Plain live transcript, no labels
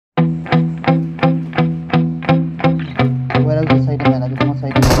user side में लगे दोनों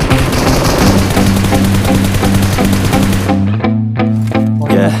side में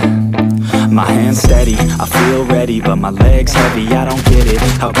yeah. My hands steady, I feel ready, but my legs heavy, I don't get it.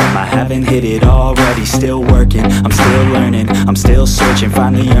 How come I haven't hit it already? Still working, I'm still learning, I'm still searching,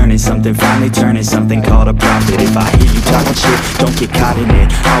 finally earning something, finally turning something called a profit. If I hear you talking shit, don't get caught in it.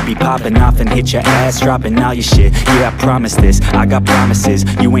 I'll be popping off and hit your ass, dropping all your shit. Yeah, I promise this, I got promises,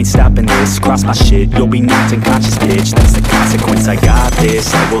 you ain't stopping this. Cross my shit, you'll be knocked unconscious, bitch. That's the consequence, I got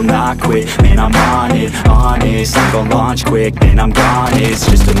this, I will not quit. Man, I'm on it, honest, I'm gon' launch quick, then I'm gone. It's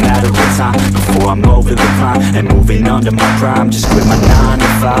just a matter of time before I'm over the climb and moving under my prime. Just quit my 9 to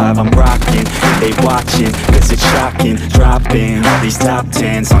 5, I'm rocking, and they watching, cause it's shocking. Dropping all these top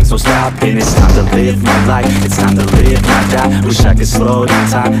 10 songs, so stopping. It's time to live my life, it's time to live, not die. Wish I could slow down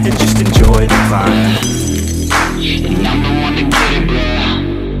time and just enjoy the climb. And I'm the one to get it, bro.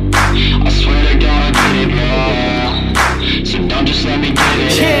 I swear to God I get it, bro. So don't just let me get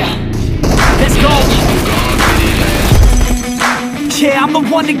it. Yeah, let's go. I'm gonna get it. Yeah, I'm the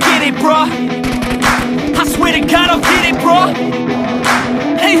one to get it, bruh. I swear to God I'll get it, bruh.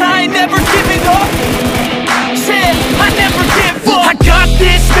 Hey, I ain't never giving up. Yeah, I never give up. I got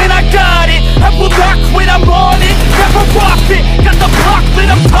this, man, I got it. I will not quit, I'm on it. Never rock it, got the block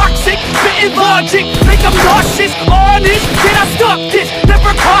lit, I'm toxic. Spitting logic, make them nauseous. Honest, can I stop this? Never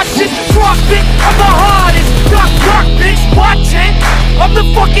cautious, drop it, I'm the hardest. Knock, bitch, watch it. I'm the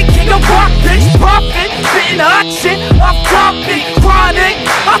fucking king of rock, bitch. Profit, spitting hot shit. Off topic, chronic.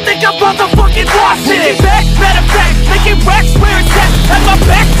 I think I'm motherfucking lost it. Back, matter of fact, making racks where it's at. Had my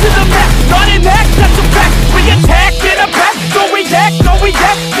back to the map, not an act, that's a fact. We attack in a back, don't react, don't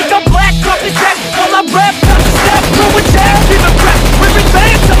react. Think I'm black, off his back, while I rap, got the snap, throwing jabs in the rap. We're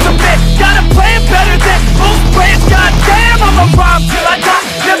advanced of the man, got a plan better than most brands. Goddamn, I'ma rhyme till I die.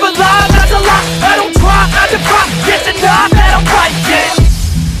 Never lie, that's a lie. I don't try, I defy. Yes and nah, that I'm right, yeah.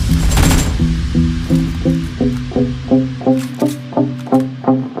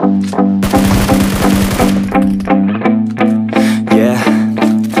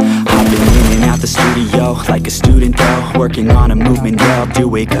 Like a student though, working on a movement, yeah, I'll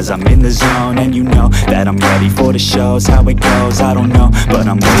do it cause I'm in the zone. And you know that I'm ready for the shows, how it goes, I don't know, but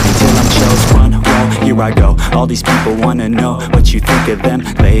I'm waiting till I'm chose. One roll, here I go, all these people wanna know what you think of them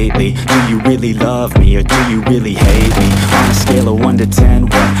lately. Do you really love me, or do you really hate me? On a scale of 1 to 10,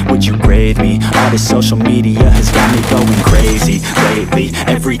 what would you grade me? All this social media has got me going crazy lately.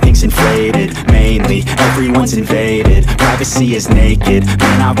 Everything's inflated, mainly, everyone's invaded. Privacy is naked,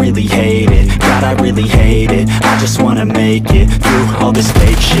 man, I really hate it. God, I really hate it. I just wanna make it through all this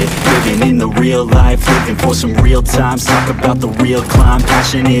fake shit. Living in the real life, living for some real times. Talk about the real climb,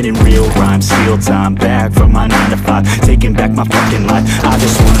 passionate in real rhymes. Steal time back from my 9 to 5, taking back my fucking life. I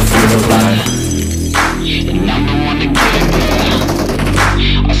just wanna feel alive. And I'm the one to get it, bro.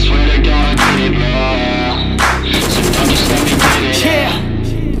 I swear to God I get it, bro. So don't just let me get it.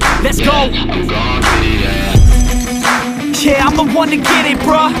 Yeah, let's go. I'm gonna get it, yeah. I'm the one to get it,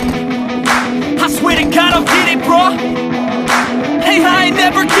 bruh. I swear to God I'll get it, bro. Hey, I ain't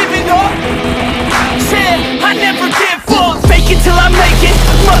never giving up. Yeah, I never give up. Fake it till I make it.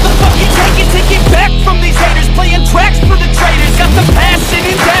 Motherfucking take it back from these haters. Playing tracks for the traitors. Got the passion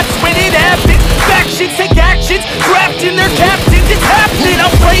and that's when it happens. Factions take actions, drafting their captains. It's happening,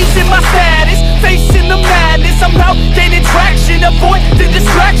 I'm raising my status, facing the madness. I'm out gaining traction, avoid the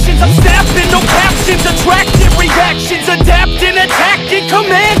distractions. I'm snapping, no captions, attracting reactions. Adapting, attacking,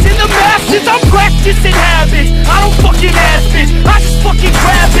 commanding the masses. I'm practicing